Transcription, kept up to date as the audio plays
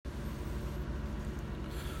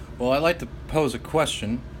Well, I'd like to pose a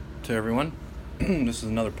question to everyone. This is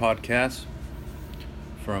another podcast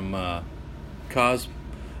from Cos.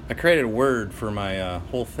 I created a word for my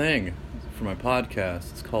whole thing, for my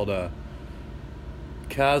podcast. It's called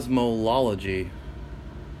cosmology.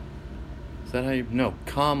 Is that how you... No,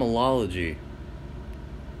 comology.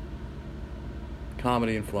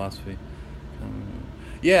 Comedy and philosophy.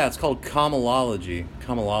 Yeah, it's called comology.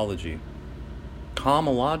 Comology.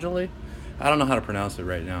 Comologically? I don't know how to pronounce it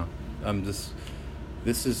right now. This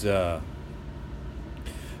is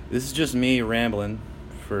just me rambling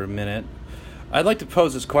for a minute. I'd like to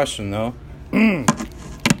pose this question though.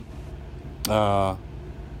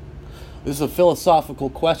 This is a philosophical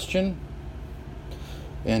question,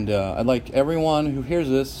 and I'd like everyone who hears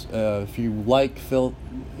this, if you don't like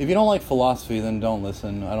philosophy, then don't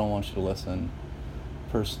listen. I don't want you to listen.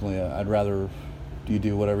 Personally, I'd rather you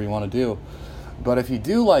do whatever you want to do. But if you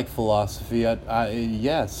do like philosophy,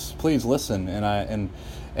 yes, please listen. And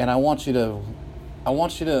I want you to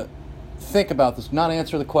think about this. Not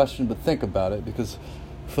answer the question, but think about it, because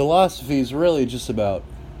philosophy is really just about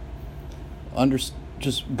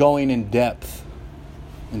just going in depth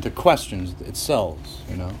into questions itself,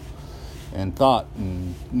 and thought,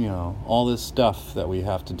 and all this stuff that we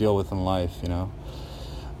have to deal with in life,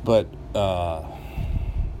 But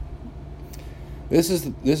This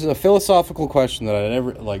is a philosophical question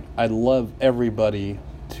that I'd love everybody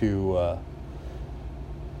to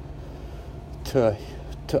try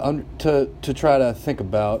to think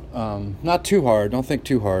about. Not too hard. Don't think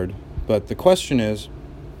too hard. But the question is,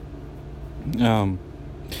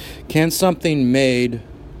 can something made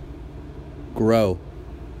grow?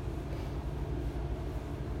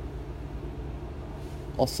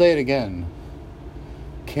 I'll say it again.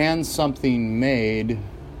 Can something made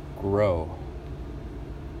grow?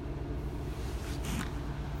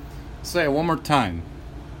 Say it one more time.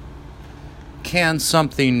 Can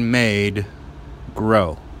something made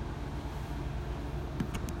grow?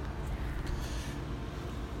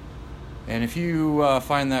 And if you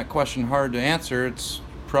find that question hard to answer, it's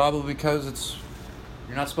probably because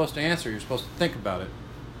you're not supposed to answer. You're supposed to think about it.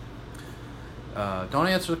 Don't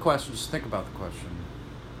answer the question. Just think about the question.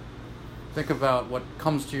 Think about what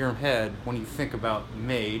comes to your head when you think about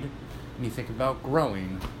made and you think about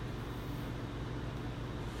growing.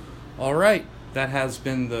 All right, this has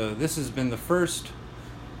been the first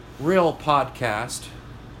real podcast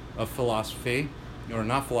of philosophy, or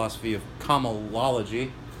not philosophy, of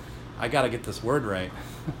comology. I gotta get this word right.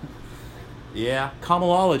 Yeah,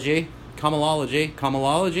 comology.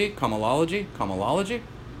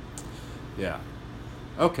 Yeah.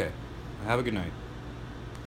 Okay, have a good night.